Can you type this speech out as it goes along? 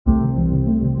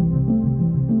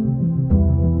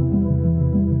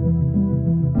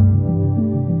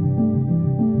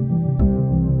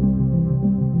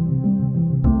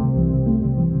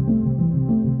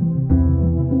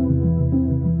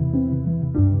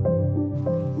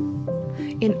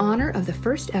In honor of the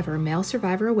first ever Male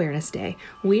Survivor Awareness Day,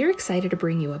 we are excited to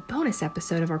bring you a bonus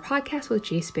episode of our podcast with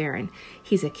Jayce Barron.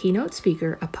 He's a keynote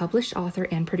speaker, a published author,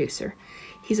 and producer.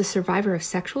 He's a survivor of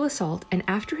sexual assault, and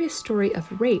after his story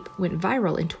of rape went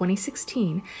viral in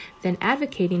 2016, then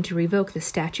advocating to revoke the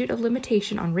statute of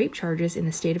limitation on rape charges in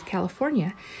the state of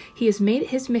California, he has made it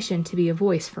his mission to be a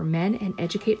voice for men and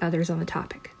educate others on the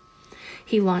topic.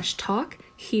 He launched Talk,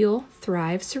 Heal,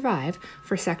 Thrive, Survive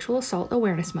for Sexual Assault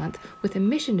Awareness Month with a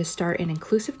mission to start an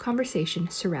inclusive conversation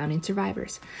surrounding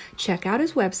survivors. Check out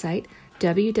his website,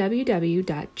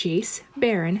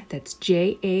 www.jaycebaron, that's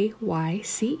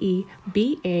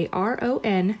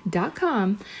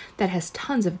JayceBaron.com, that has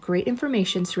tons of great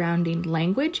information surrounding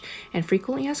language and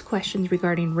frequently asked questions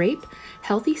regarding rape,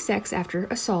 healthy sex after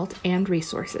assault, and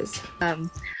resources.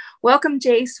 Welcome,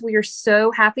 Jayce. We are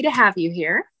so happy to have you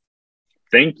here.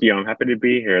 Thank you. I'm happy to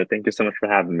be here. Thank you so much for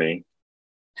having me.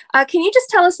 Can you just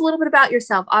tell us a little bit about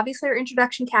yourself? Obviously, our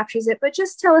introduction captures it, but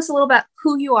just tell us a little about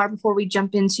who you are before we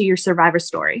jump into your survivor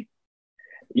story.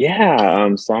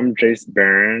 Yeah, so I'm Jayce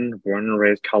Barron, born and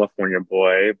raised California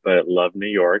boy, but love New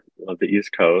York, love the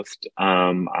East Coast.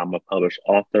 I'm a published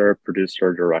author,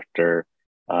 producer, director,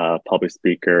 public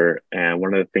speaker, and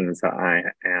one of the things that I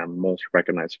am most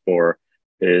recognized for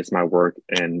is my work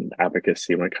in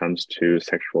advocacy when it comes to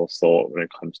sexual assault, when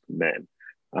it comes to men.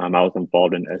 I was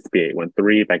involved in SB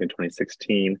 813 back in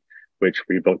 2016, which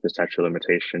revoked the statute of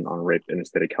limitation on rape in the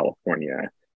state of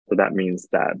California. So that means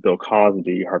that Bill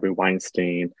Cosby, Harvey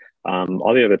Weinstein,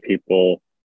 all the other people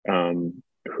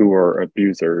who were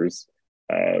abusers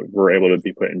were able to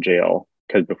be put in jail,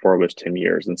 because before it was 10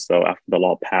 years. And so after the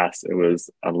law passed, it was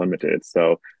unlimited.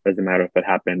 So it doesn't matter if it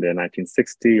happened in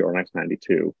 1960 or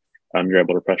 1992. You're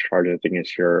able to press charges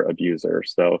against your abuser.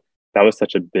 So that was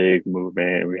such a big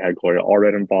movement. We had Gloria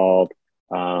Allred involved,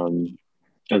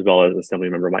 as well as Assembly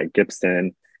Member Mike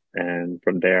Gibson. And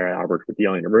from there, I worked with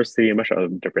Yale University and a bunch of other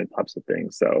different types of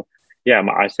things. So yeah,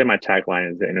 I say my tagline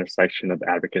is the intersection of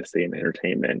advocacy and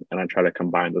entertainment. And I try to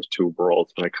combine those two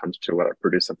worlds when it comes to what I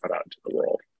produce and put out into the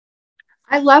world.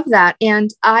 I love that. And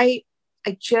I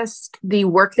just, the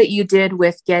work that you did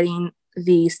with getting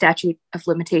the statute of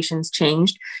limitations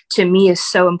changed, to me, is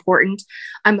so important.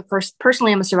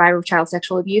 Personally, I'm a survivor of child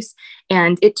sexual abuse,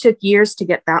 and it took years to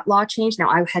get that law changed. Now,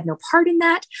 I had no part in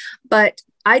that, but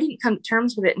I didn't come to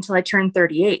terms with it until I turned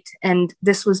 38. And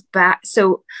this was back.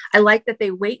 So I like that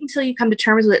they wait until you come to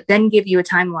terms with it, then give you a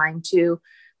timeline to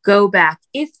go back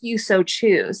if you so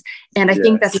choose. And I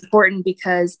think that's important,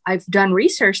 because I've done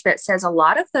research that says a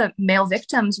lot of the male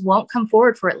victims won't come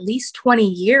forward for at least 20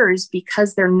 years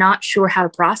because they're not sure how to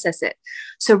process it.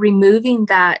 So removing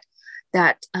that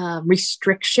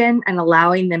restriction and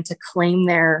allowing them to claim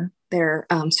their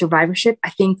survivorship,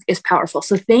 I think, is powerful.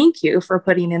 So thank you for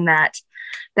putting in that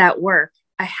work.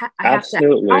 I have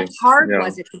to. How hard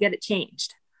was it to get it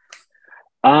changed?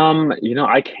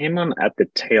 I came on at the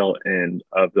tail end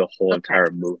of the whole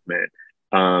entire movement.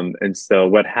 And so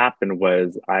what happened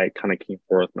was I kind of came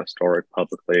forward with my story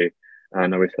publicly. I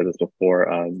know we said this before,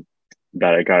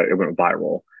 that it went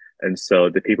viral. And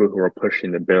so the people who were pushing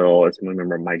the bill, as I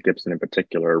remember Mike Gibson in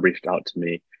particular, reached out to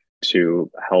me to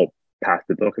help pass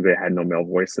the bill because they had no male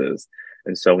voices.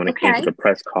 And so when it came to the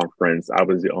press conference, I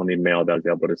was the only male that was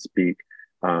able to speak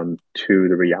to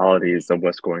the realities of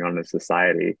what's going on in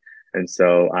society. And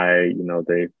so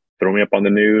they threw me up on the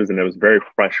news, and it was very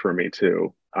fresh for me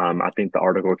too. I think the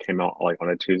article came out like on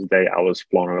a Tuesday. I was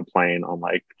flown on a plane on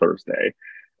like Thursday.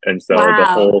 And so the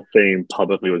whole thing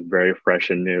publicly was very fresh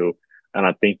and new. And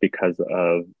I think because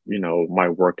of, my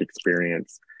work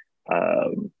experience,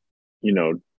 dealing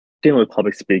with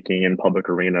public speaking in public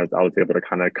arenas, I was able to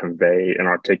kind of convey and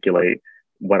articulate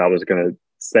what I was going to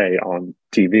say on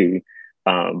TV.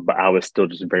 But I was still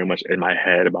just very much in my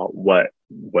head about what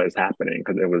was happening,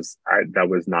 because that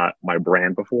was not my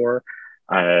brand before.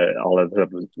 All of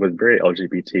it was very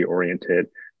LGBT oriented,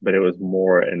 but it was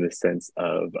more in the sense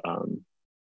of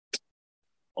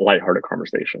lighthearted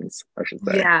conversations, I should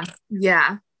say.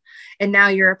 Yeah. And now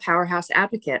you're a powerhouse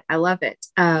advocate. I love it.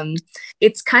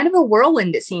 It's kind of a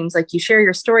whirlwind. It seems like you share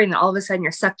your story, and all of a sudden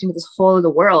you're sucked into this whole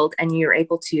other world, and you're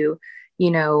able to,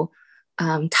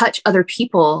 touch other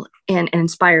people and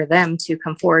inspire them to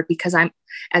come forward. Because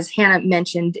as Hannah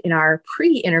mentioned in our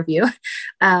pre-interview,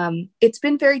 it's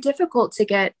been very difficult to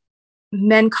get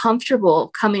men comfortable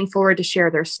coming forward to share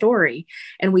their story.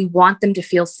 And we want them to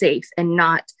feel safe and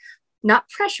not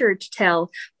pressured to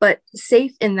tell, but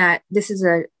safe in that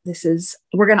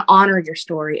we're going to honor your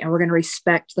story, and we're going to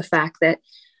respect the fact that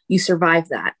you survive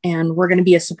that, and we're going to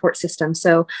be a support system.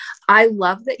 So I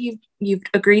love that you've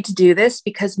agreed to do this,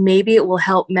 because maybe it will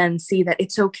help men see that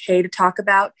it's okay to talk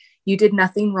about. You did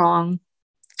nothing wrong.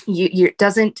 It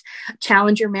doesn't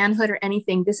challenge your manhood or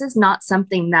anything. This is not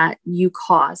something that you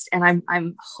caused. And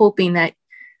I'm hoping that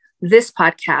this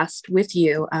podcast with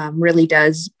you really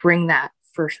does bring that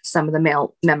for some of the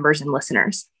male members and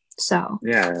listeners. So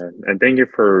Yeah, and thank you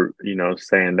for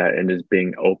saying that and just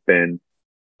being open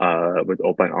with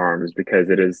open arms, because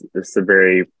it's a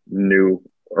very new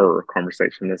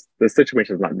conversation. This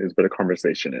situation is not news, but the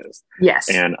conversation is. yes,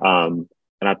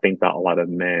 And I think that a lot of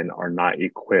men are not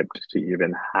equipped to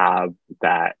even have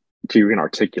that, to even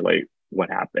articulate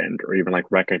what happened or even like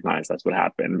recognize that's what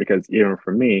happened. Because even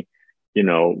for me, it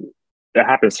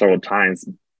happened several times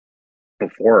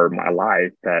before my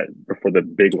life, that before the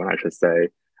big one, I should say,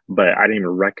 but I didn't even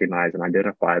recognize and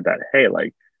identify that, hey,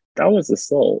 like that was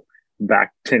assault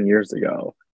back 10 years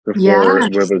ago, before yeah,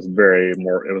 it was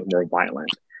more violent.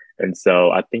 And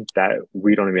so I think that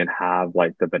we don't even have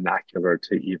like the vernacular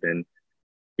to even,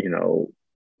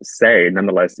 say,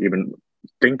 nonetheless, even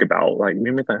think about, like, we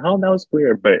may think, oh, that was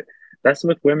weird, but that's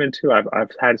with women too.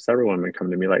 I've had several women come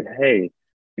to me like, hey,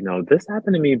 this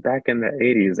happened to me back in the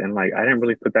 80s, and like I didn't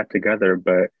really put that together,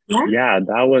 but yeah, yeah,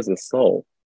 that was assault.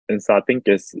 And so I think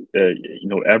it's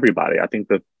everybody. I think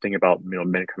the thing about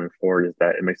men coming forward is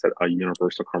that it makes it a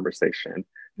universal conversation,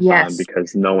 yes,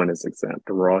 because no one is exempt.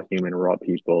 We're all human, we're all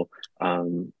people,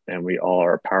 and we all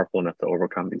are powerful enough to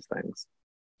overcome these things.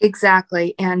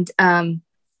 exactly. And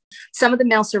some of the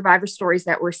male survivor stories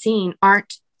that we're seeing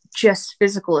aren't just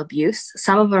physical abuse.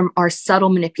 Some of them are subtle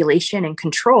manipulation and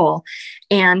control,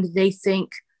 and they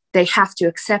think they have to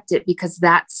accept it because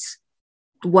that's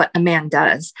what a man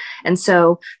does. And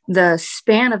so the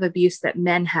span of abuse that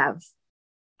men have,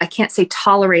 I can't say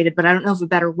tolerated, but I don't know of a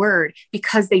better word,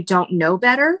 because they don't know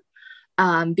better,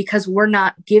 because we're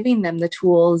not giving them the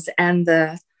tools and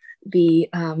the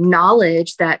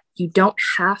knowledge that you don't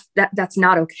have, that's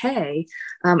not okay.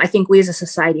 I think we as a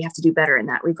society have to do better in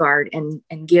that regard,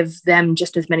 and give them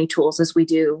just as many tools as we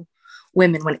do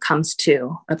women when it comes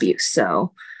to abuse.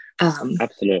 So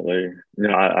Absolutely.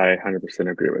 No, I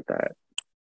 100% agree with that.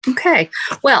 okay,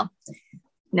 well,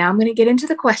 now I'm going to get into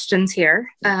the questions here.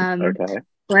 Okay.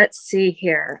 Let's see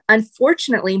here.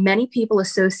 Unfortunately, many people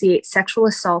associate sexual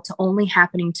assault to only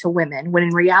happening to women, when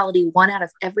in reality, 1 out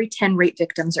of every 10 rape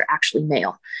victims are actually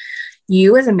male.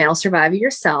 You, as a male survivor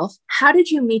yourself, how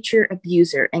did you meet your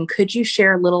abuser? And could you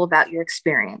share a little about your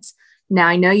experience? Now,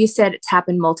 I know you said it's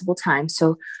happened multiple times,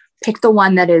 so pick the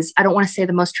one that is, I don't want to say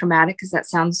the most traumatic because that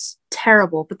sounds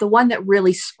terrible, but the one that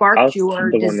really sparked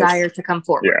your The one that's desire to come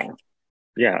forward. Yeah,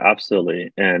 yeah,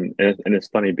 absolutely. And it's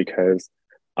funny because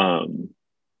um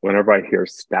whenever I hear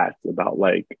stats about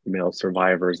like male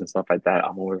survivors and stuff like that,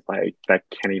 I'm always like, that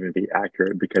can't even be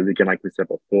accurate, because again, like we said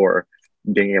before,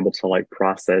 being able to like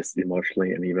process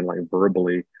emotionally and even like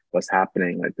verbally what's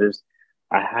happening, like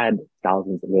I had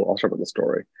thousands. Well, I'll start with the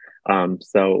story.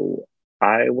 So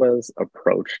I was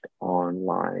approached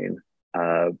online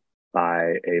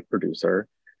by a producer.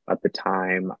 At the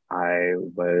time, I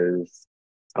was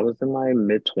in my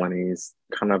mid 20s,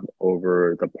 kind of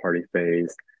over the party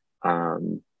phase,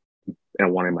 um,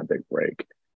 and wanting my big break.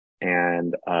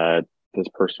 And this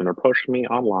person approached me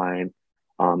online,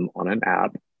 on an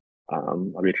app.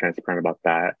 I'll be transparent about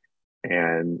that.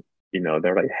 And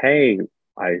they're like, "Hey,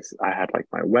 I had like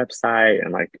my website,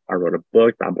 and like I wrote a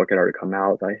book. My book had already come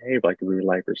out. It's like, hey, like we really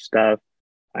like your stuff.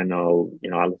 I know,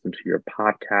 I listen to your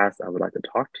podcast. I would like to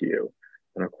talk to you."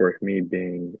 And of course, me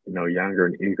being, younger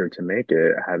and eager to make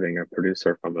it, having a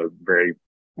producer from a very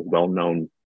well-known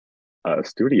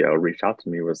studio reach out to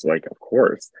me was like, of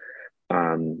course,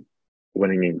 um,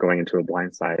 winning and going into a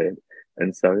blindsided.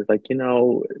 And so he's like,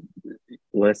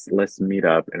 let's meet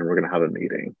up and we're gonna have a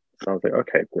meeting. So I was like,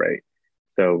 okay, great.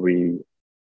 So we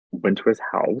went to his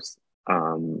house,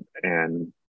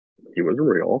 and he was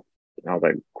real. And I was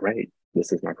like, great,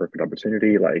 this is my perfect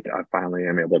opportunity. Like, I finally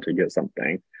am able to get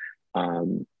something.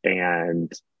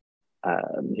 And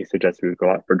he suggested we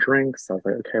go out for drinks. I was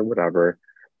like, okay, whatever.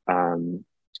 Um,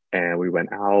 and we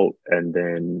went out, and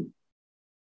then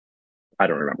I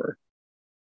don't remember.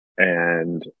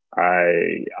 And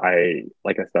I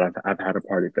like I said, I've had a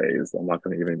party phase. I'm not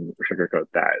going to even sugarcoat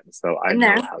that. So I In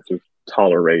know there. how to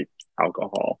tolerate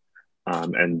alcohol.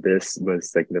 And this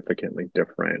was significantly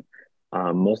different,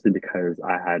 mostly because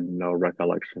I had no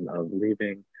recollection of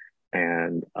leaving,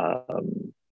 and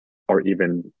or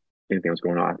even anything was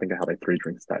going on. I think I had like 3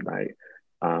 drinks that night,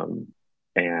 um,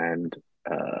 and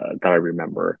that I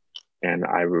remember. And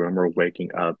I remember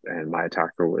waking up and my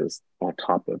attacker was on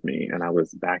top of me, and I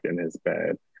was back in his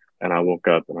bed. And I woke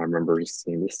up and I remember just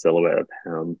seeing the silhouette of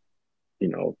him, you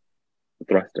know,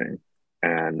 thrusting.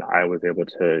 And I was able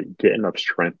to get enough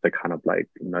strength to kind of like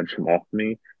nudge him off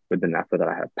me. But then after that,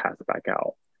 I had passed back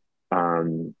out.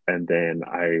 And then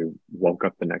I woke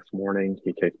up the next morning.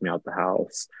 He kicked me out the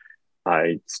house.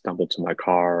 I stumbled to my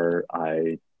car.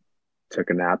 I took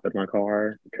a nap in my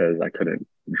car because I couldn't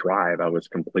drive. I was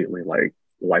completely like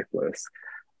lifeless.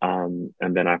 And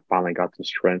then I finally got the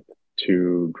strength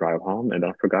to drive home, and then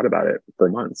I forgot about it for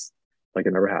months, like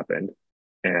it never happened.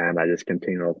 And I just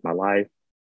continued with my life.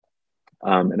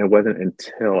 And it wasn't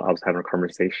until I was having a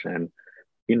conversation,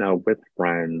 with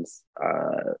friends,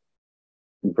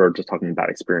 we're just talking about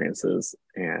experiences,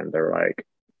 and they're like,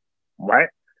 "What?"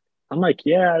 I'm like,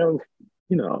 "Yeah, I don't,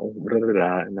 blah, blah,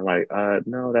 blah." And they're like,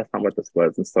 "No, that's not what this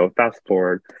was." And so fast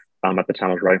forward, at the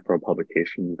time I was writing for a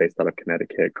publication based out of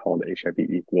Connecticut called HIV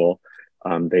Equal.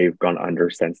 They've gone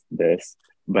under since this,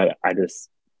 but I just,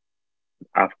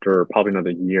 after probably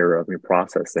another year of me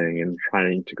processing and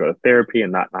trying to go to therapy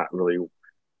and not really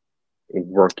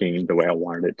working the way I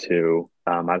wanted it to,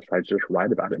 I decided to just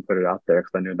write about it and put it out there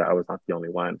because I knew that I was not the only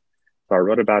one. So I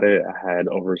wrote about it. I had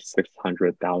over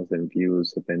 600,000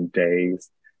 views within days.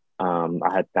 I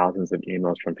had thousands of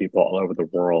emails from people all over the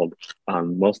world,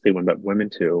 mostly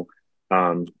women too.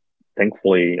 Um,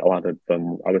 Thankfully, a lot of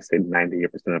them, I would say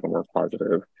 98% of them were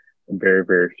positive. Very,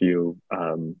 very few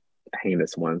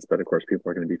heinous ones, but of course, people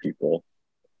are going to be people.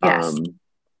 Yes. Um,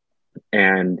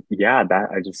 and yeah,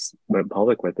 that I just went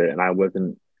public with it, and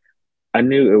I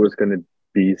knew it was going to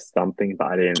be something, but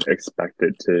I didn't expect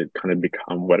it to kind of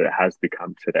become what it has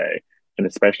become today. And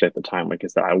especially at the time, like I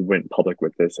said, I went public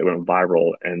with this, it went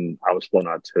viral, and I was flown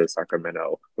out to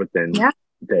Sacramento within Yeah.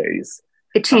 days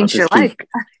It changed to your life. speak.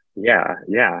 Yeah,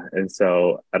 yeah. And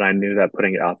I knew that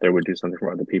putting it out there would do something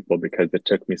for other people because it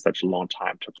took me such a long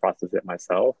time to process it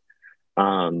myself.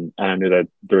 And I knew that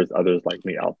there's others like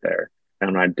me out there.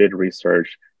 And when I did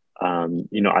research,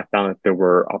 I found that there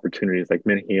were opportunities like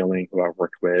Men Healing, who I've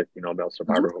worked with, Male Mhm.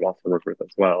 Survivor, who I've also worked with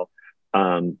as well.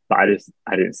 But I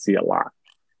didn't see a lot,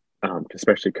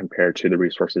 especially compared to the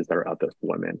resources that are out there for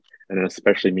women. And then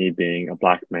especially me being a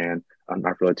Black man,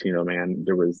 Afro-Latino man,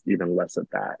 there was even less of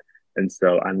that. And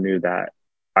so I knew that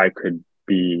I could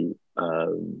be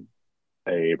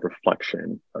a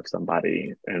reflection of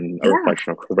somebody and a Yeah.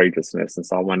 reflection of courageousness. And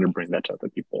so I wanted to bring that to other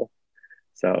people.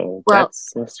 So Well,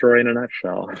 that's a story in a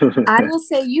nutshell. I will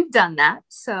say you've done that.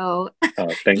 So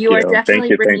Oh, thank you are you. Thank definitely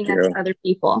you. bringing Thank that you. to other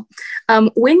people.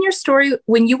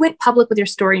 When you went public with your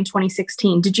story in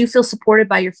 2016, did you feel supported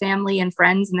by your family and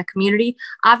friends in the community?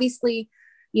 Obviously,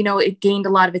 it gained a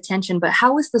lot of attention, but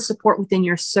how was the support within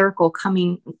your circle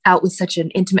coming out with such an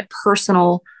intimate,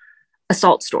 personal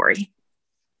assault story?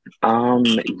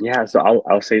 Yeah, so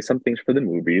I'll say some things for the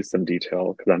movies, some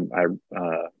detail, because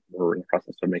we're in the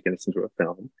process of making this into a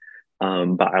film.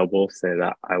 But I will say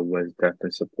that I was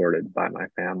definitely supported by my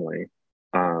family.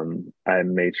 I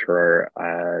made sure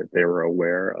they were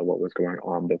aware of what was going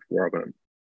on before I went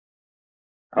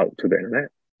out to the internet.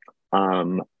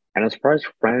 Um, and as far as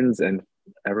friends and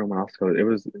everyone else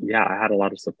goes, yeah, I had a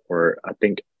lot of support. I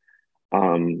think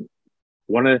um,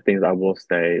 one of the things I will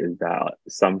say is that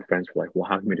some friends were like, well,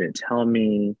 how come you didn't tell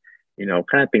me?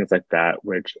 Kind of things like that,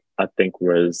 which I think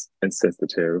was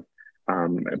insensitive.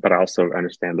 But I also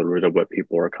understand the root of what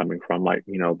people are coming from. Like,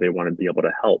 they want to be able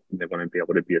to help and they want to be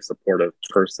able to be a supportive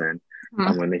person. Mhm.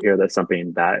 And when they hear that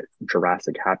something that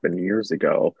drastic happened years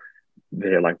ago,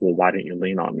 they're like, well, why didn't you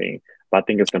lean on me? But I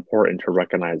think it's important to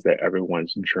recognize that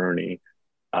everyone's journey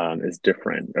is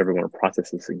different. Everyone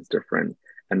processes things different,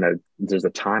 and that there's a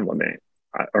time limit,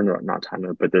 or no, not time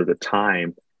limit, but there's a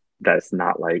time that's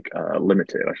not like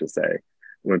limited, I should say,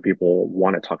 when people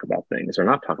want to talk about things or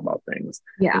not talk about things.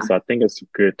 And Yeah. so I think it's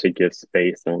good to give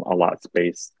space and a lot of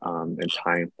space and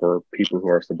time for people who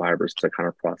are survivors to kind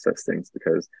of process things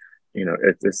because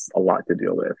it's a lot to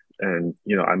deal with. And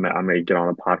I may get on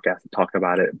a podcast and talk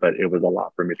about it, but it was a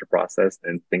lot for me to process,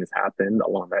 and things happened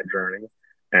along that journey,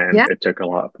 and Yeah. it took a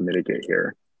lot for me to get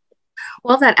here.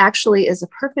 Well, that actually is a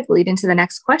perfect lead into the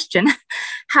next question.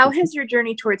 How has your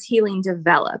journey towards healing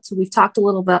developed? We've talked a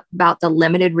little bit about the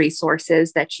limited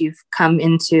resources that you've come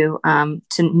into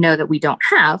to know that we don't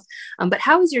have, but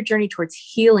how has your journey towards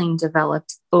healing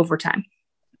developed over time?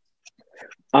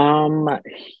 Um,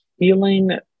 Healing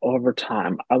over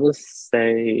time, I would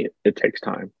say it takes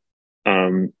time.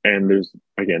 And there's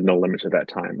again no limit to that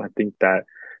time. I think that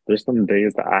there's some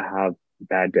days that I have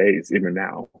bad days, even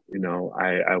now.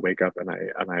 I wake up and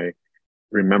I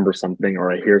remember something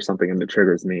or I hear something and it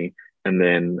triggers me, and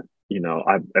then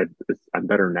I'm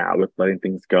better now with letting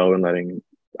things go and letting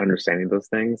understanding those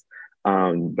things.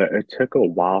 But it took a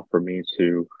while for me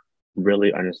to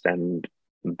really understand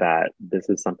that this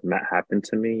is something that happened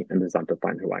to me and does not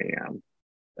define who I am.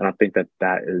 And I think that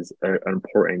that is an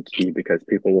important key because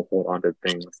people will hold on to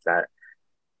things that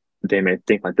they may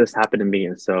think like this happened to me,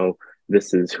 and so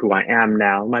this is who I am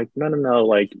now. I'm like, no, no, no.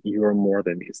 Like you are more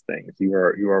than these things. You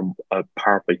are a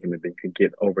powerful human being. You can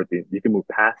get over the. You can move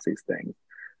past these things.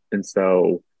 And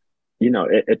so,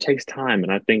 it takes time.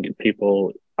 And I think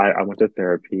people. I went to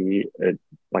therapy.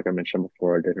 Like I mentioned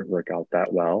before, it didn't work out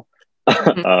that well.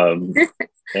 Mhm.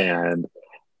 And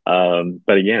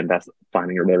but again, that's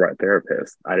finding the right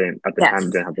therapist. I didn't at the time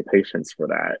Yes. didn't have the patience for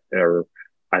that, or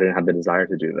I didn't have the desire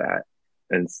to do that.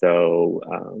 And so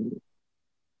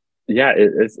yeah,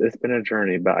 it's been a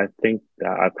journey, but I think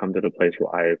that I've come to the place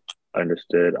where I've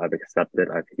understood, I've accepted,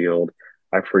 I've healed,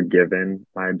 I've forgiven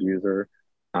my abuser.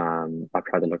 I've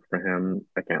tried to look for him,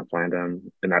 I can't find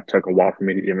him, and that took a while for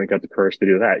me to even get the courage to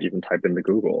do that, even type into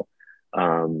Google.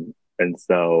 And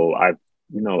so I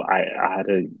had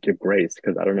to give grace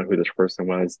because I don't know who this person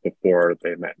was before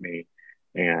they met me,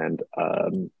 and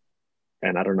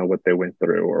I don't know what they went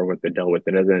through or what they dealt with.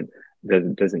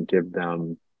 It doesn't give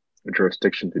them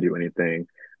jurisdiction to do anything,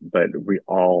 but we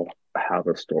all have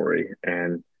a story,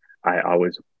 and I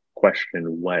always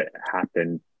question what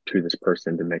happened to this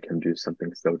person to make him do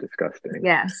something so disgusting.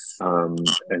 Yes.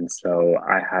 And so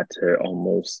I had to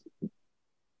almost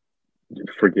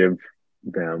forgive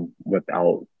them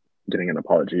without getting an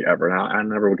apology ever. And I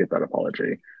never will get that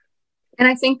apology. And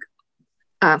I think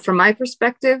from my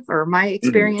perspective or my Hmm.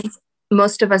 experience,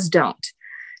 most of us don't.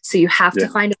 So you have to Yeah.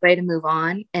 find a way to move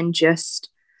on and just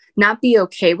not be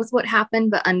okay with what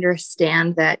happened, but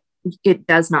understand that it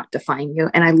does not define you.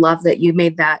 And I love that you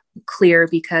made that clear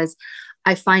because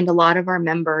I find a lot of our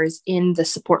members in the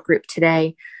support group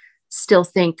today still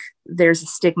think there's a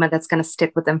stigma that's going to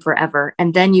stick with them forever.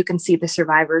 And then you can see the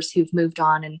survivors who've moved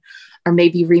on and are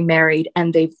maybe remarried,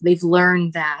 and they've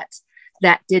learned that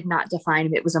that did not define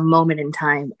them. It was a moment in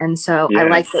time. And so I Yeah.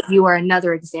 like that you are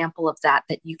another example of that,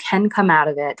 that you can come out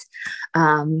of it.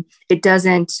 It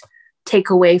doesn't take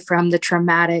away from the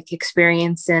traumatic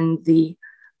experience and the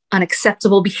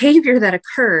unacceptable behavior that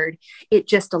occurred. It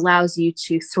just allows you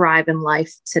to thrive in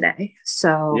life today.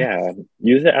 So, Yeah,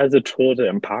 use it as a tool to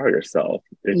empower yourself.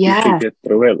 If you could yeah, get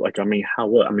through it, like, I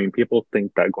mean, people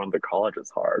think that going to college is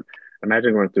hard.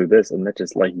 Imagine going through this and then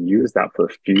just like use that for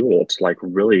fuel to like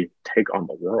really take on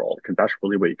the world, because that's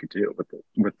really what you could do with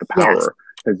the yes, power.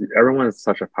 Because everyone is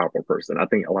such a powerful person. I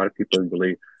think a lot of people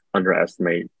really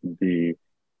underestimate the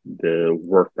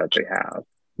worth that they have, and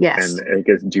yes, it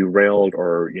gets derailed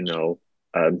or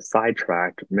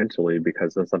sidetracked mentally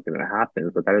because of something that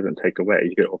happens, but that doesn't take away.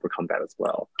 You can overcome that as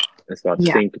well. And so I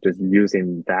yeah, think just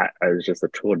using that as just a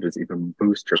tool to just even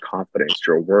boost your confidence,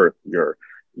 your worth, your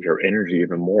energy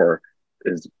even more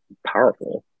is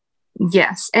powerful.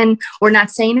 yes. And we're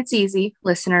not saying it's easy,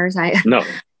 listeners. No,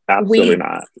 absolutely We,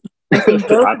 not. I think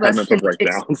both I've of had us mental can.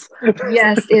 breakdowns.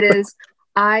 Yes, it is.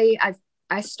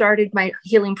 I started my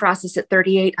healing process at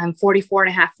 38. I'm 44 and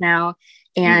a half now,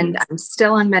 and Hmm. I'm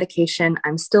still on medication.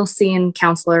 I'm still seeing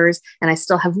counselors, and I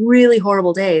still have really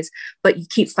horrible days, but you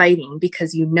keep fighting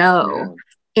because you know.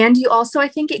 Yeah. And you also, I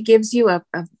think it gives you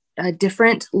a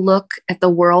different look at the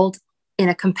world in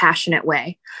a compassionate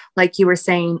way. Like you were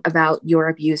saying about your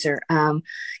abuser.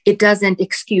 It doesn't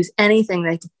excuse anything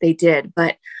that they did,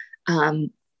 but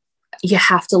um, you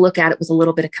have to look at it with a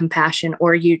little bit of compassion,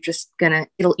 or you're just gonna,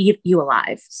 it'll eat you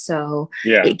alive. So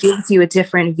Yeah. it gives you a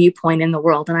different viewpoint in the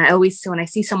world. And I always, when I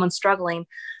see someone struggling,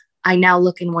 I now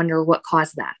look and wonder what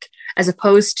caused that, as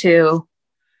opposed to,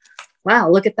 wow,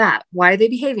 look at that, why are they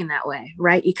behaving that way?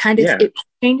 Right? You kind of, Yeah. it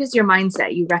changes your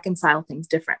mindset. You reconcile things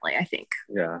differently, I think.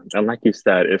 Yeah. And like you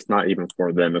said, it's not even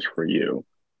for them, it's for you.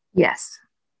 Yes.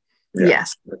 Yeah.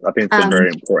 Yes. I think it's a um, very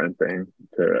important thing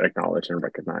to acknowledge and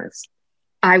recognize.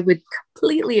 I would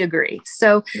completely agree.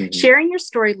 So, Mhm. sharing your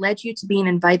story led you to being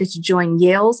invited to join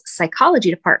Yale's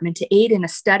psychology department to aid in a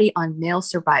study on male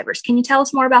survivors. Can you tell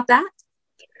us more about that?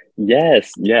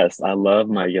 Yes, yes, I love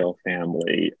my Yale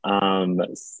family.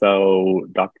 So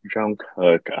Dr. Joan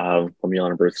Cook from Yale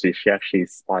University, she actually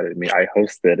spotted me. I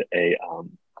hosted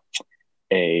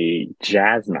a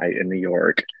jazz night in New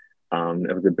York.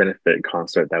 It was a benefit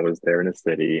concert that was there in the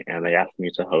city, and they asked me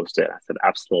to host it. I said,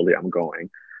 absolutely, I'm going.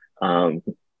 Um,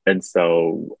 and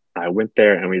so I went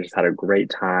there, and we just had a great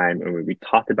time, and we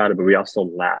talked about it, but we also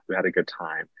laughed. We had a good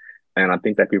time, and I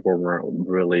think that people weren't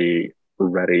really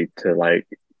ready to like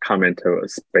come into a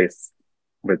space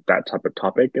with that type of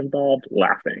topic involved,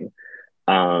 laughing.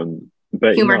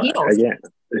 But Humor heals. again,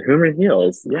 humor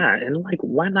heals, yeah, and like,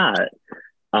 why not?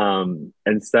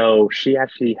 And so she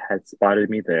actually had spotted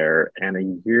me there, and a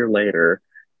year later,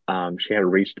 she had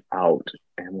reached out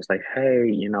and was like,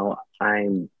 "Hey, I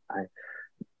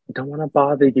don't want to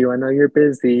bother you. I know you're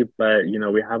busy, but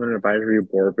we have an advisory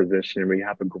board position. We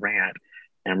have a grant,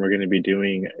 and we're going to be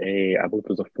doing I believe it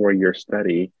was a 4-year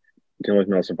study dealing with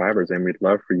male survivors, and we'd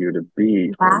love for you to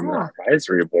be on the Wow.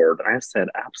 advisory board." And I said,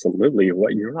 "Absolutely.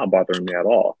 What? You're not bothering me at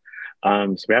all."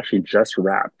 So we actually just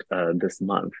wrapped this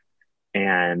month,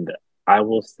 and I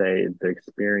will say the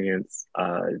experience.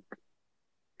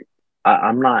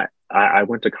 I'm not. I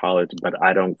went to college, but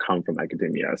I don't come from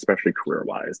academia, especially career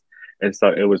wise. And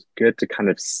so it was good to kind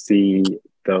of see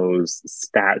those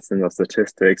stats and those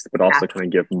statistics, but Yeah. also kind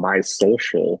of give my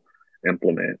social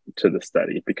implement to the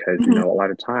study because, Mhm. a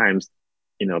lot of times,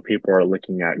 people are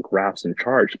looking at graphs and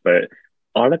charts, but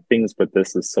a lot of things with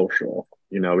this is social.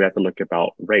 We have to look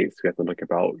about race, we have to look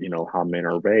about, how men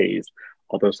are raised,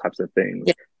 all those types of things.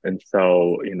 Yeah. And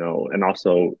so, and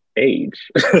also age.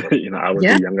 I was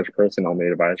Yeah. the youngest person on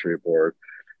the advisory board,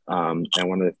 and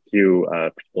one of the few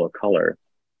people of color.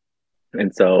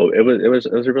 And so it was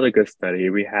a really good study.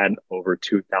 We had over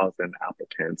 2,000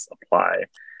 applicants apply,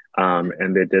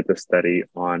 and they did the study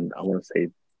on, I want to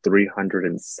say,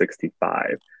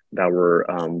 365 that were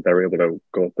able to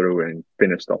go through and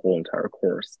finish the whole entire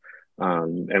course.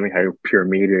 And we had peer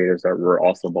mediators that were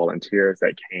also volunteers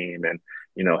that came and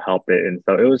help it. And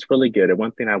so it was really good. And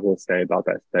one thing I will say about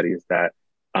that study is that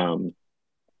um,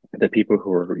 the people who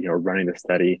were running the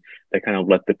study, they kind of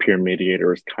let the peer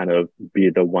mediators kind of be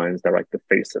the ones that are like the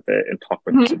face of it and talk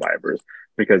with the Mhm. survivors,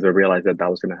 because they realized that that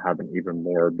was going to have an even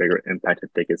more bigger impact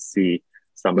if they could see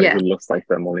somebody who Yeah. looks like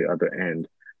them on the other end.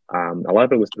 A lot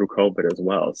of it was through COVID as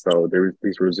well, so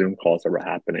these were Zoom calls that were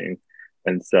happening.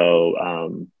 And so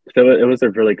it was a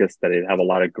really good study. They have a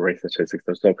lot of great statistics.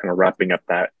 They're still kind of wrapping up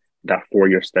that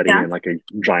 4-year study Yeah. in like a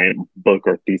giant book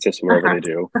or thesis, whatever Uh-huh. they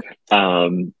do.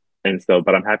 Um, and so,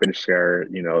 but I'm happy to share,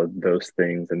 those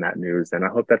things and that news. And I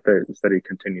hope that the study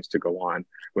continues to go on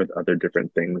with other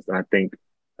different things. And I think,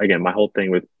 again, my whole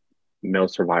thing with male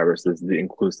survivors is the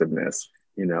inclusiveness.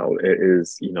 It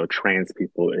is, trans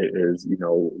people, it is,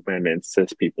 women,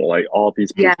 cis people, like all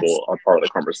these Yes. people are part of the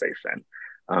conversation.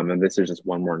 And this is just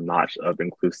one more notch of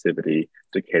inclusivity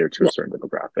to cater to a Yeah. certain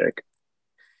demographic.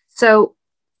 So,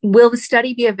 will the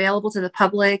study be available to the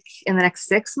public in the next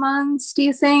 6 months, do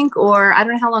you think? Or I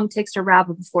don't know how long it takes to wrap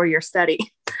up a 4-year study.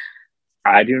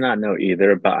 I do not know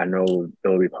either, but I know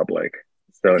it'll be public.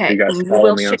 So if you Okay. guys And you follow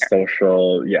will me on share.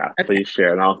 social, yeah, Okay. please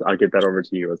share, and I'll get that over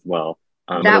to you as well.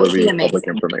 But That it'll would be be public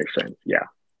amazing. information. Yeah.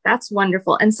 That's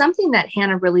wonderful. And something that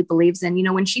Hannah really believes in,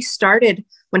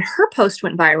 when her post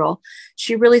went viral,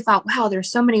 she really thought, wow,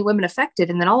 there's so many women affected.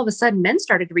 And then all of a sudden men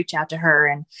started to reach out to her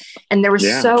and there were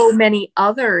Yeah. so many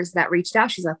others that reached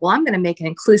out. She's like, well, I'm going to make an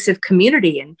inclusive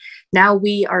community. And now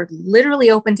we are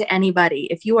literally open to anybody.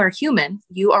 If you are human,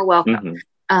 you are welcome. Hmm.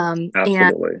 And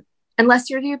Absolutely. unless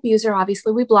you're the abuser,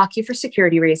 obviously we block you for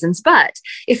security reasons. But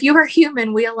if you are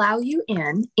human, we allow you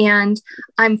in. And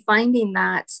I'm finding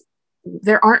that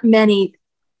there aren't many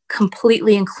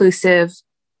completely inclusive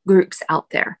groups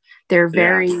out there. They're Yeah.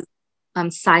 very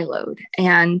siloed.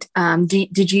 And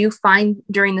did you find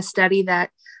during the study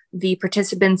that the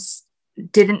participants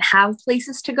didn't have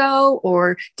places to go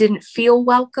or didn't feel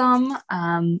welcome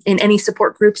in any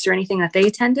support groups or anything that they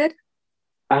attended?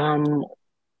 Um,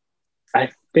 I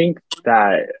think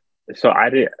that so I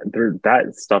did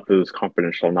that stuff is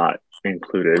confidential, not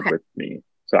included Okay. with me.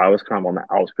 So I was kind of on the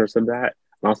outskirts of that.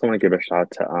 And I also want to give a shout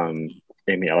out to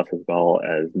Amy Ellis as well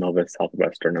as Nova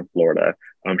Southwestern in Florida.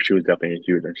 She was definitely a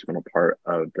huge instrumental part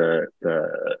of the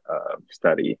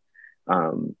study.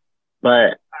 Um,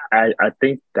 but I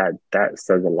think that that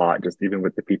says a lot, just even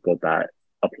with the people that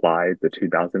applied, the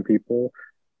 2,000 people.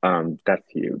 That's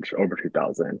huge, over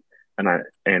 2,000.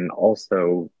 And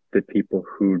also the people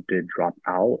who did drop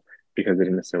out because they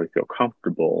didn't necessarily feel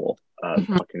comfortable Mhm.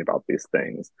 talking about these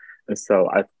things. And so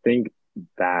I think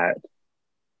that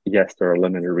yes, there are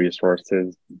limited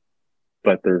resources,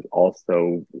 but there's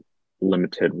also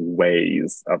limited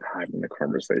ways of having the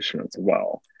conversation as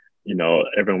well.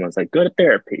 Everyone's like, go to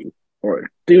therapy or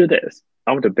do this.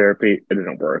 I went to therapy, it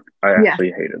didn't work. I Yeah.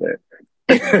 actually hated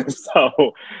it.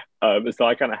 So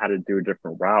I kind of had to do a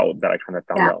different route that I kind of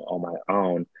found Yeah. out on my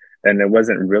own. And it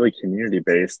wasn't really community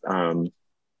based. I was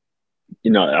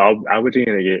going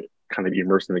to get kind of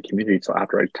immersed in the community until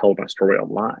after I told my story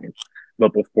online.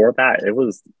 But before that, it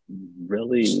was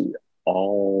really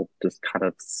all just kind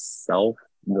of self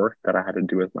work that I had to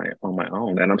do with my on my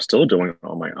own, and I'm still doing it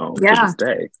on my own to Yeah. this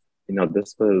day.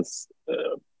 This was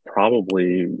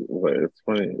probably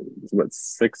what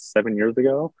 6, 7 years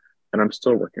ago. and I'm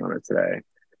still working on it today.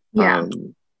 Yeah.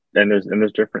 Um, and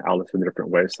there's different outlets in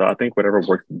different ways. So I think whatever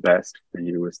works best for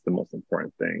you is the most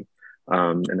important thing.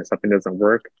 And if something doesn't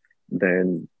work,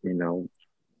 then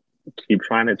keep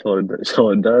trying it till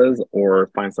it does, or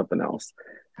find something else.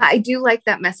 I do like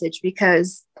that message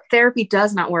because therapy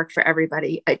does not work for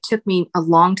everybody. It took me a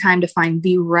long time to find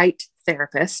the right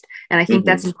therapist. And I think Hmm.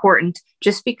 that's important.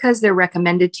 Just because they're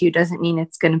recommended to you doesn't mean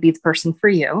it's going to be the person for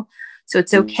you. So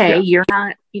it's okay. Yeah, You're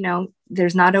not,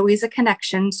 there's not always a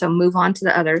connection. So move on to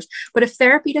the others. But if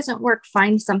therapy doesn't work,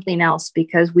 find something else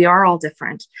because we are all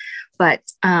different. But,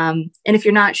 and if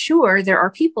you're not sure, there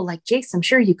are people like Jayce, I'm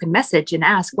sure you can message and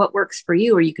ask what works for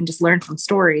you, or you can just learn from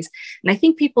stories. And I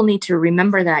think people need to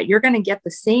remember that you're going to get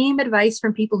the same advice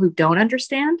from people who don't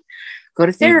understand. Go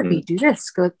to therapy, hmm, do this,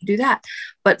 go do that.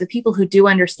 But the people who do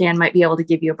understand might be able to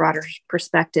give you a broader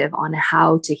perspective on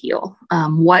how to heal,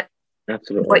 what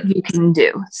absolutely. you can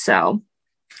do. So,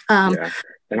 Yeah.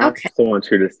 And I also okay. want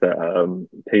to just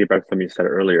piggyback something you said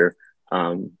earlier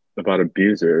about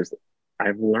abusers.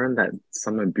 I've learned that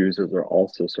some abusers are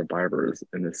also survivors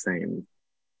in the same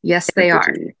Yes, they are.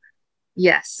 entity.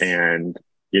 Yes. And,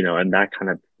 and that kind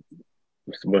of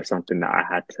was something that I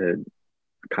had to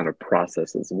kind of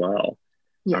process as well.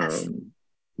 Yes. Um,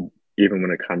 Even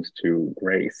when it comes to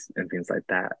grace and things like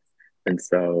that. And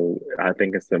so I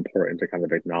think it's important to kind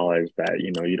of acknowledge that,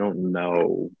 you don't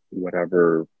know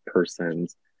whatever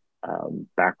person's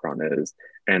background is.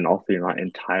 And also, you're not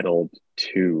entitled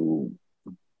to,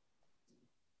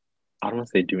 I don't want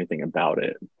to say do anything about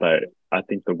it, but I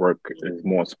think the work is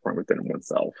more important within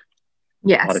oneself. A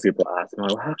lot of Yes. people ask,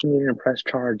 well, how can you even press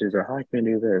charges, or how can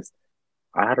you do this?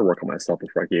 I had to work on myself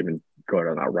before I could even go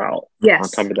down that route. On top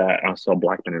Yes. of that, I'm still a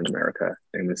black man in America,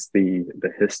 and it's the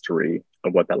history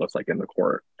of what that looks like in the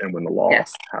court and when the law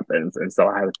Yes. happens. And so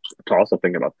I had to also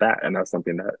think about that, and that's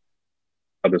something that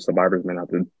other survivors may have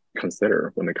to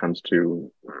consider when it comes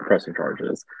to pressing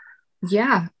charges.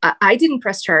 Yeah. I didn't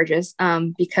press charges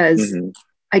because Hmm.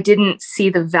 I didn't see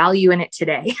the value in it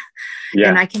today. And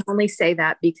Yeah. I can only say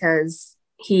that because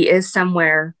he is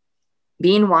somewhere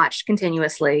being watched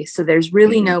continuously. So there's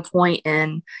really Hmm. no point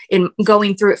in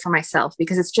going through it for myself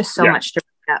because it's just so Yeah. much to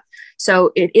bring up.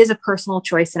 So it is a personal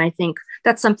choice. And I think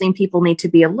that's something people need to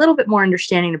be a little bit more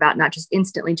understanding about, not just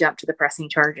instantly jump to the pressing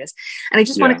charges. And I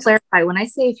just want Yeah. to clarify, when I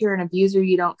say if you're an abuser,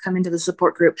 you don't come into the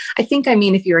support group, I think I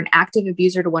mean if you're an active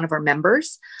abuser to one of our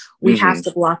members, we have Hmm.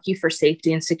 to block you for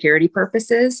safety and security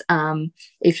purposes.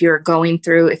 If you're going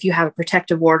through, if you have a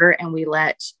protective order and we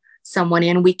let someone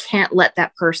in, we can't let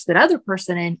that other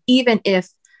person in, even if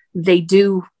they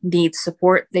do need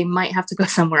support. They might have to go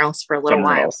somewhere else for a little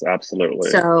Somewhere while. else. Absolutely.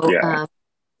 So Yeah.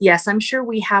 yes, I'm sure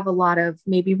we have a lot of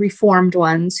maybe reformed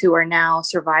ones who are now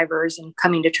survivors and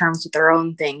coming to terms with their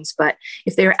own things, but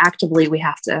if they're actively, we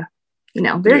have to,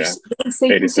 Yeah. there's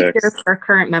safe and secure 86. for our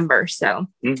current members. So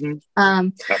Hmm.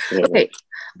 um, Absolutely. okay,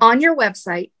 on your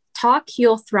website, Talk,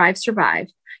 Heal, Thrive, Survive,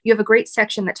 you have a great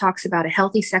section that talks about a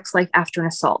healthy sex life after an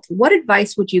assault. What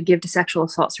advice would you give to sexual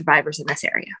assault survivors in this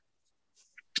area?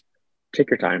 Take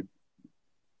your time.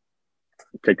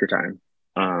 Take your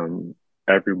time.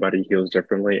 Everybody heals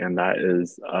differently, and that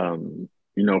is,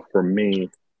 for me,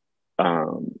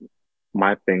 um,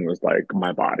 my thing was like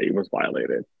my body was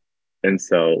violated, and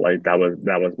so like that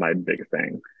was my big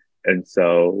thing, and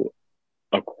so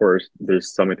of course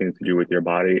there's so many things to do with your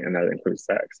body, and that includes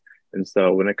sex. And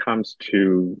so when it comes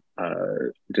to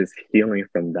just healing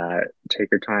from that, take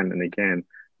your time. And again,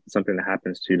 something that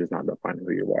happens to you does not define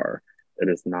who you are. It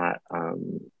is not.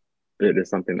 It is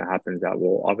something that happens that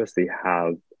will obviously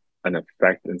have an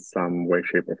effect in some way,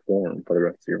 shape, or form for the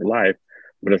rest of your life.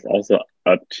 But it's also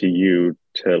up to you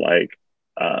to like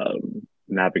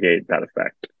navigate that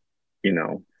effect. You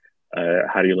know,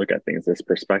 how do you look at things? This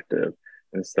perspective,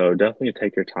 and so definitely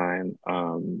take your time.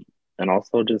 And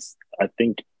also just I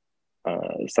think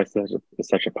sex is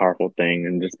such a powerful thing,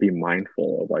 and just be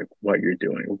mindful of like what you're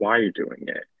doing, why you're doing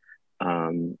it.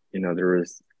 There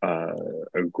was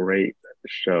a great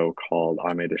show called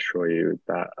I May Destroy You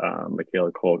that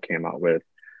Michaela Cole came out with,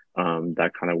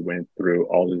 that kind of went through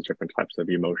all these different types of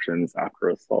emotions after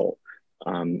assault,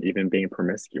 even being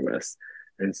promiscuous.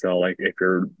 And so, like, if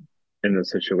you're in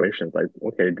those situations, like,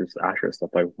 okay, just ask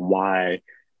yourself, like, why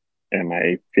am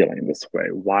I feeling this way?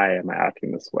 Why am I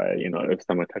acting this way? If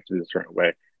someone touches you a certain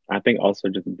way. I think also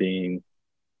just being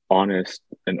honest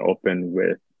and open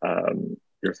with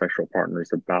your sexual partners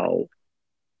about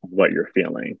what you're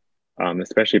feeling,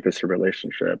 especially if it's a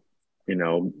relationship.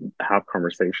 Have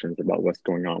conversations about what's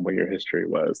going on, what your history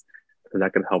was, because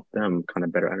that could help them kind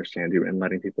of better understand you, and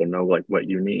letting people know like what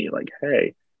you need. Like,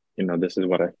 hey, this is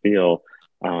what I feel,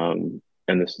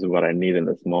 and this is what I need in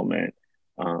this moment.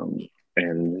 Um,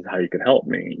 and this is how you could help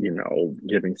me,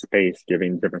 giving space,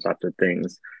 giving different types of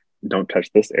things. Don't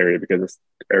touch this area because this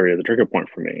area is a trigger point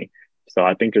for me. So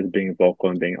I think just being vocal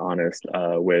and being honest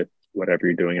with whatever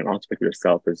you're doing and also with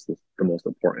yourself is the most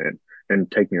important, and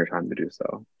taking your time to do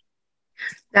so.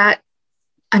 That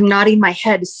I'm nodding my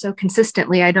head so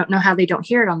consistently. I don't know how they don't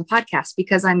hear it on the podcast,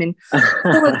 because I'm in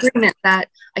full agreement that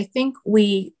I think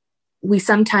we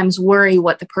sometimes worry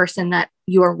what the person that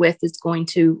you're with is going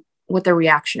to, what their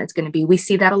reaction is going to be. We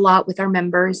see that a lot with our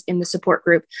members in the support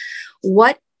group.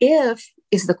 What if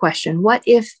is the question? What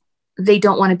if they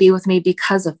don't want to be with me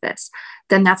because of this?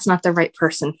 Then that's not the right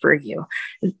person for you.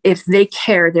 If they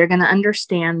care, they're going to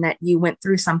understand that you went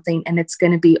through something, and it's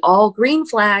going to be all green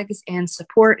flags and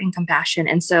support and compassion.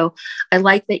 And so I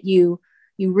like that you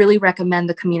really recommend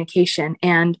the communication,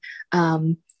 and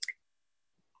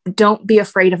don't be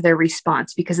afraid of their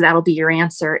response, because that'll be your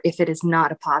answer if it is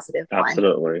not a positive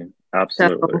Absolutely. one.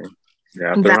 Absolutely. So,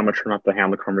 yeah. If they're not mature enough to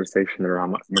handle the conversation, they're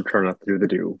not mature enough to do the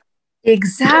do.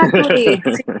 Exactly.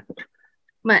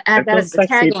 I'm gonna add that as the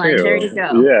tagline. Too. There you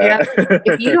go. Yeah. Yep.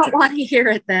 If you don't want to hear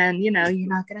it, then you're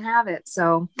not going to have it.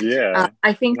 So yeah,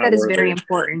 I think that is very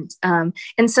important. And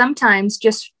sometimes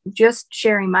just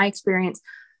sharing my experience,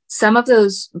 some of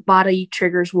those body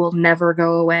triggers will never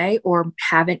go away or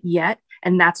haven't yet,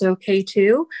 and that's okay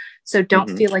too. So don't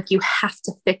feel like you have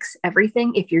to fix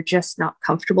everything if you're just not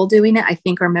comfortable doing it. I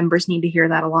think our members need to hear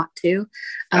that a lot too.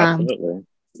 Absolutely.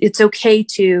 It's okay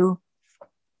to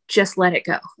just let it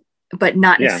go, but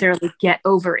not necessarily get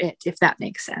over it, if that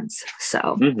makes sense.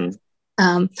 So,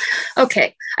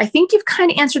 okay. I think you've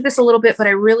kind of answered this a little bit, but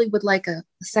I really would like a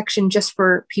section just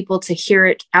for people to hear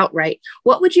it outright.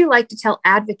 What would you like to tell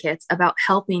advocates about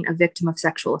helping a victim of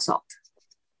sexual assault?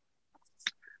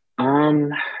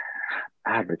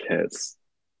 Advocates.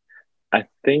 I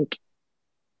think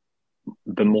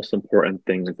the most important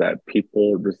thing is that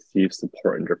people receive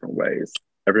support in different ways.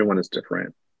 Everyone is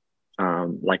different.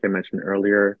 Like I mentioned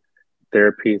earlier,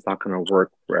 therapy is not going to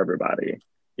work for everybody.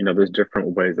 There's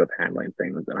different ways of handling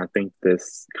things. And I think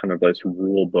this kind of this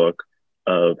rule book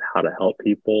of how to help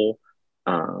people,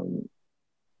 I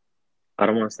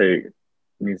don't want to say it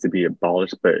needs to be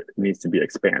abolished, but it needs to be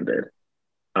expanded.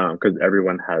 Because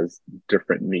everyone has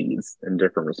different needs and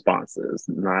different responses.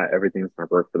 Not everything's going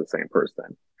to work for the same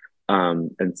person.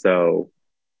 And so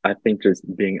I think just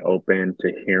being open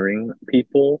to hearing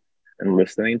people and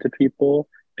listening to people,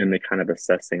 and they kind of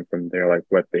assessing from there, like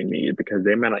what they need, because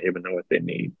they might not even know what they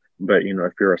need. But,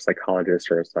 if you're a psychologist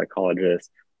or a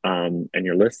psychologist, and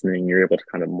you're listening, you're able to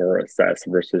kind of more assess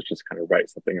versus just kind of write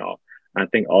something off. And I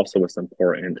think also what's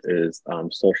important is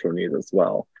social needs as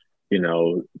well.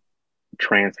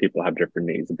 Trans people have different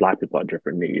needs, Black people have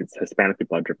different needs, Hispanic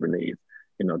people have different needs,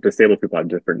 disabled people have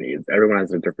different needs. Everyone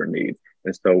has a different needs.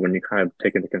 And so when you kind of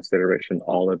take into consideration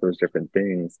all of those different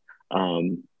things,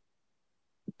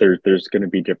 there's going to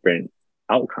be different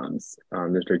outcomes.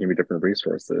 There's going to be different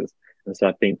resources. And so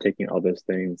I think taking all those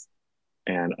things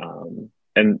and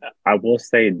I will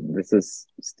say this is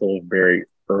still very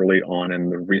early on in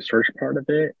the research part of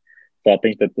it. So I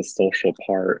think that the social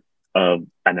part of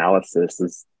analysis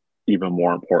is even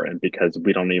more important, because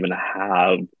we don't even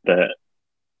have the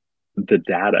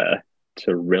data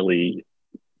to really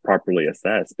properly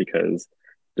assess, because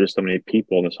there's so many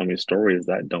people and there's so many stories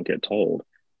that don't get told.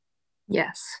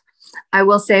 Yes. I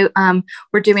will say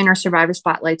we're doing our survivor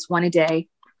spotlights one a day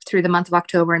through the month of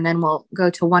October, and then we'll go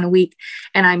to one a week.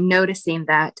 And I'm noticing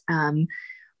that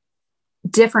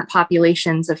different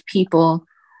populations of people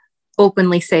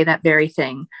openly say that very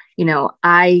thing.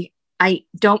 I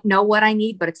don't know what I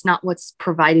need, but it's not what's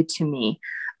provided to me.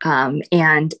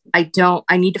 And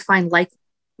I need to find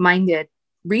like-minded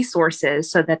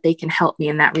resources so that they can help me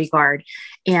in that regard.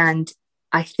 And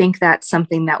I think that's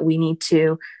something that we need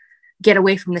to get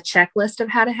away from the checklist of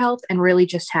how to help, and really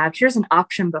just have, here's an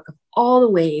option book of all the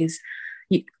ways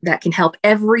that can help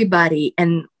everybody.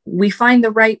 And we find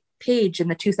the right page in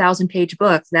the 2,000-page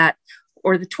book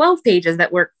or the 12 pages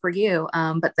that work for you.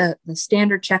 But the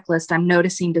standard checklist, I'm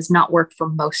noticing, does not work for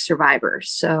most survivors.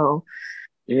 So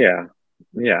yeah.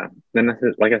 Then,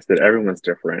 like I said, everyone's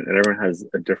different, and everyone has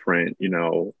a different,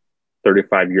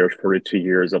 35 years, 42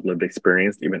 years of lived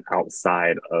experience, even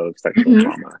outside of sexual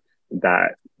trauma,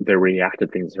 that they react to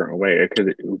things a certain way.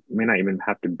 It may not even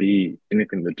have to be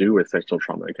anything to do with sexual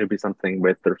trauma. It could be something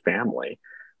with their family,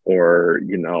 or,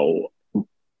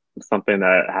 something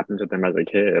that happened to them as a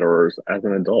kid or as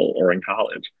an adult or in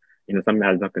college. Something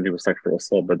that has nothing to do with sexual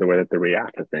assault, but the way that they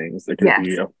react to things. It could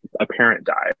be a parent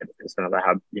died, instead of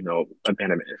have,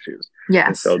 abandonment issues. Yes.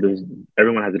 And so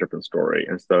everyone has a different story.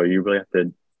 And so you really have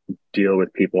to deal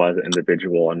with people as an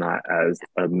individual and not as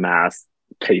a mass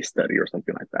case study or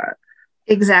something like that.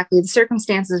 Exactly. The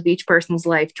circumstances of each person's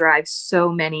life drive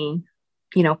so many,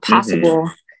 possible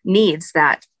needs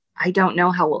that I don't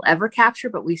know how we'll ever capture,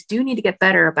 but we do need to get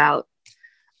better about,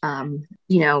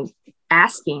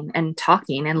 asking and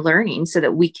talking and learning so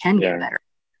that we can get better.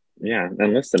 Yeah.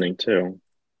 And listening too.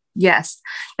 Yes.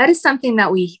 That is something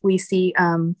that we see,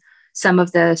 some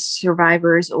of the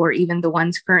survivors or even the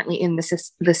ones currently in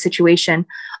the situation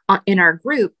in our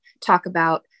group talk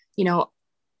about,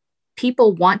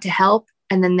 people want to help,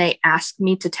 and then they ask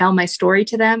me to tell my story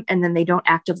to them, and then they don't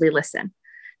actively listen.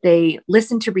 They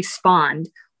listen to respond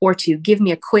or to give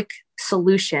me a quick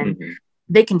solution.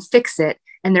 They can fix it,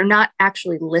 and they're not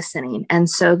actually listening. And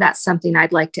so that's something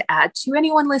I'd like to add to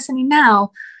anyone listening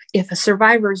now. If a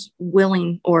survivor's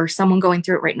willing, or someone going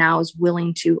through it right now is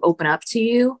willing to open up to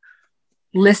you,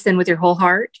 listen with your whole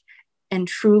heart and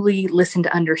truly listen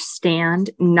to understand,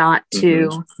 not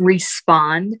to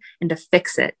respond and to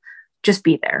fix it. Just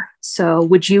be there. So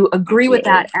would you agree with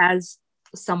that as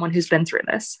someone who's been through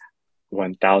this?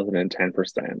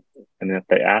 1010%. And if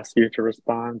they ask you to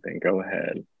respond, then go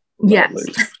ahead. Yes.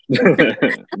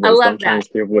 I love sometimes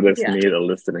that. People just need a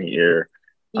listening ear.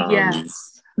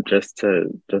 Yes. Just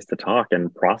to talk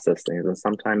and process things. And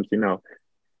sometimes,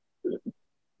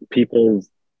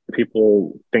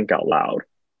 people think out loud.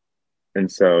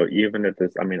 And so even if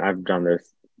I've done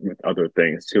this with other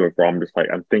things too, where I'm just like,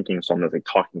 I'm thinking, so I'm just like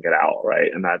talking it out,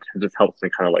 right? And that just helps me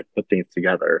kind of like put things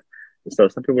together. So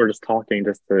some people are just talking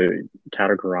just to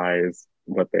categorize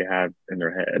what they have in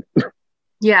their head.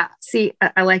 Yeah. See,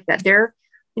 I like that.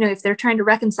 If they're trying to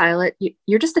reconcile it,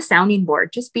 you're just a sounding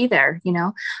board. Just be there,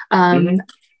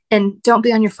 and don't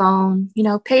be on your phone,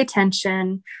 pay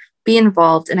attention, be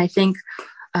involved. And I think,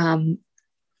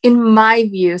 in my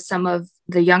view, some of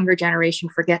the younger generation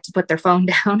forget to put their phone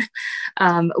down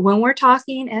when we're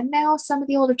talking, and now some of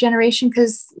the older generation,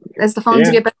 because as the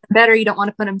phones get better, you don't want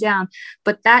to put them down.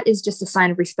 But that is just a sign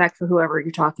of respect for whoever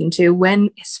you're talking to,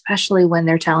 especially when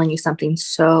they're telling you something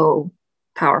so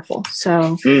powerful.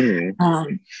 So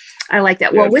I like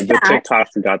that. Well, with that,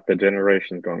 TikToks got the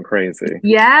generation going crazy.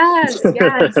 Yes.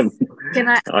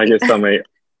 I get so many.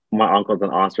 My uncles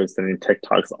and aunts are sending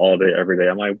TikToks all day, every day.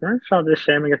 I'm like, weren't y'all just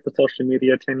shaming us for social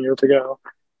media 10 years ago?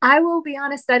 I will be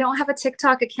honest, I don't have a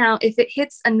TikTok account. If it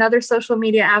hits another social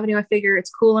media avenue, I figure it's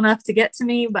cool enough to get to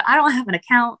me, but I don't have an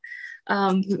account.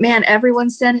 Man,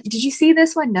 everyone's sending. Did you see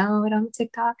this one? No, I don't have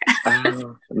TikTok.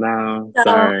 Oh, no,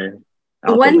 sorry.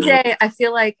 One day I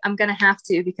feel like I'm going to have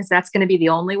to, because that's going to be the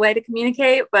only way to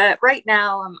communicate. But right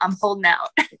now I'm holding out.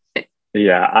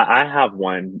 Yeah, I have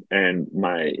one, and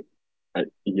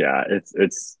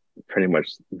it's pretty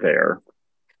much there.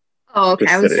 Oh, okay.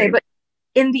 I would say, but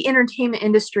in the entertainment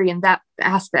industry, in that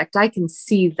aspect, I can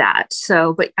see that.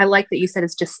 So, but I like that you said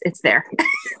it's there.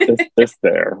 It's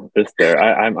there. It's there.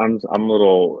 I'm a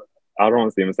little, I don't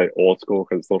want to even say old school,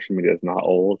 because social media is not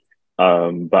old.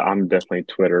 But I'm definitely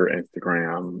Twitter,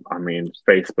 Instagram.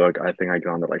 Facebook. I think I get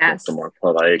on there like once a month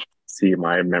to like see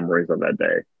my memories of that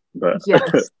day. But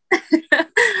yes.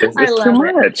 it's too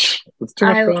much. It's too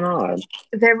much going on.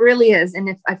 There really is. And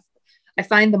if I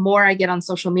find the more I get on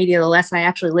social media, the less I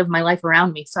actually live my life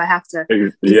around me. So I have to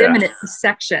limit it to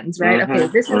sections, right? Okay,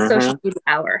 this is social media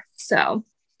hour. So,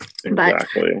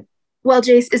 exactly. Well,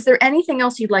 Jayce, is there anything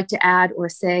else you'd like to add or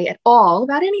say at all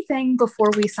about anything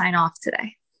before we sign off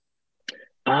today?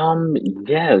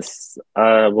 Yes.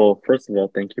 Well, first of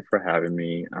all, thank you for having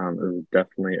me. It was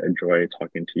definitely a joy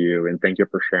talking to you, and thank you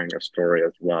for sharing your story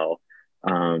as well.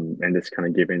 And just kind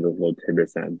of giving those little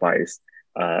tidbits and advice.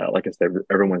 Like I said,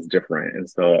 everyone's different, and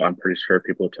so I'm pretty sure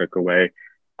people took away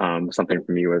something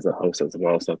from you as a host as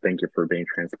well. So thank you for being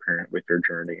transparent with your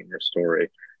journey and your story.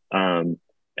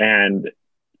 And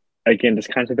again,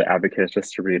 just kind of the advocates,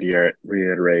 just to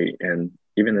reiterate, and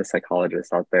even the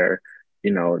psychologists out there,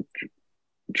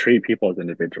 treat people as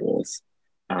individuals.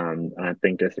 And I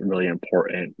think it's really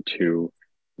important to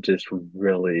just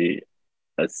really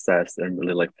assess and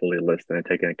really like fully listen and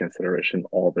take into consideration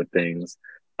all the things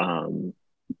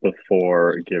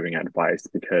before giving advice.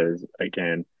 Because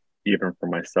again, even for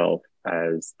myself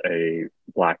as a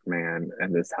Black man,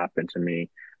 and this happened to me,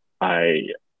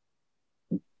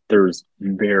 there's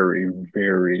very,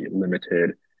 very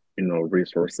limited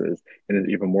resources, and there's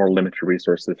even more limited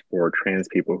resources for trans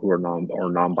people who are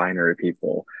non-binary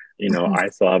people. I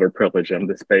still have a privilege in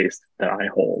the space that I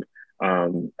hold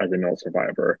as a male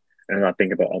survivor, and I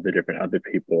think about all the different other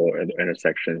people and the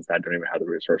intersections that don't even have the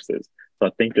resources. So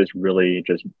I think just really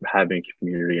just having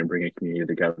community and bringing community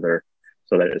together,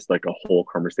 so that it's like a whole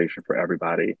conversation for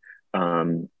everybody,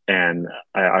 And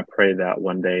I pray that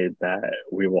one day that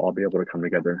we will all be able to come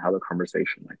together and have a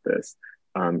conversation like this,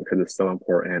 because it's so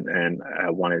important. And I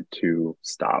wanted to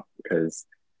stop because,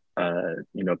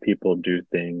 people do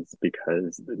things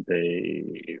because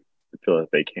they feel that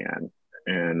they can.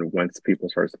 And once people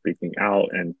start speaking out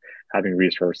and having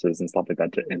resources and stuff like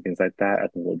that and things like that, I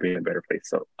think we'll be in a better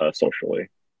place socially.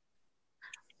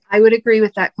 I would agree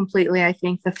with that completely. I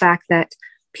think the fact that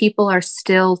people are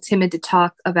still timid to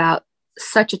talk about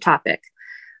such a topic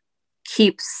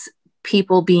keeps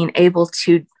people being able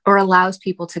to, or allows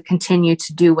people to continue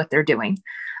to do what they're doing.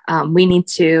 We need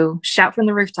to shout from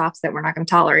the rooftops that we're not going to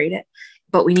tolerate it,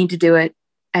 but we need to do it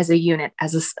as a unit,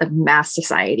 as a mass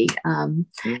society.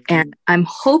 And I'm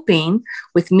hoping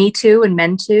with Me Too and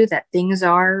Men Too that things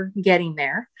are getting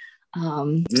there.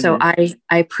 So I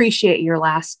appreciate your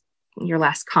last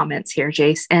comments here,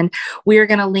 Jayce. And we're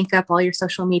going to link up all your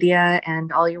social media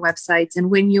and all your websites.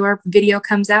 And when your video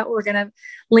comes out, we're going to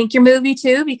link your movie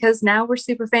too, because now we're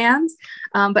super fans.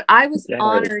 But I was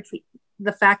honored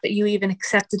the fact that you even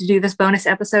accepted to do this bonus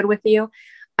episode with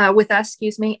us,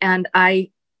 excuse me. And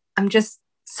I'm just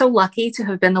so lucky to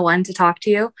have been the one to talk to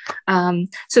you.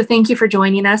 So thank you for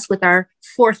joining us with our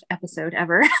 4th episode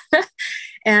ever.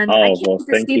 And I can't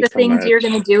wait to see the things you're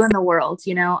going to do in the world.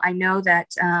 I know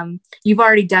that you've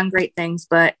already done great things,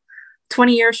 but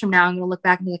 20 years from now, I'm going to look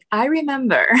back and be like, I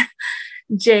remember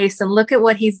Jayce and look at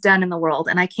what he's done in the world.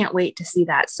 And I can't wait to see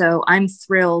that. So I'm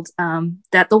thrilled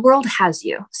that the world has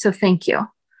you. So thank you.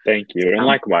 Thank you. And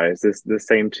likewise, it's the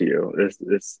same to you.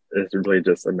 It's really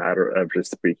just a matter of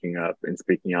just speaking up and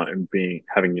speaking out and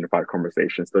having unified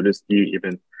conversations. So just you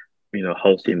even,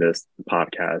 hosting this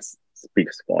podcast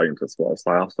speaks volumes as well.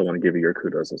 So I also want to give you your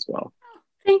kudos as well.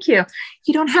 Thank you.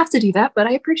 You don't have to do that, but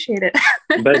I appreciate it.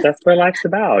 But that's what life's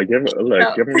about. Give them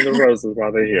the roses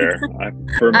while they're here.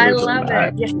 I love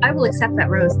it. Yes, I will accept that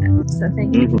rose then. So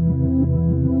thank you.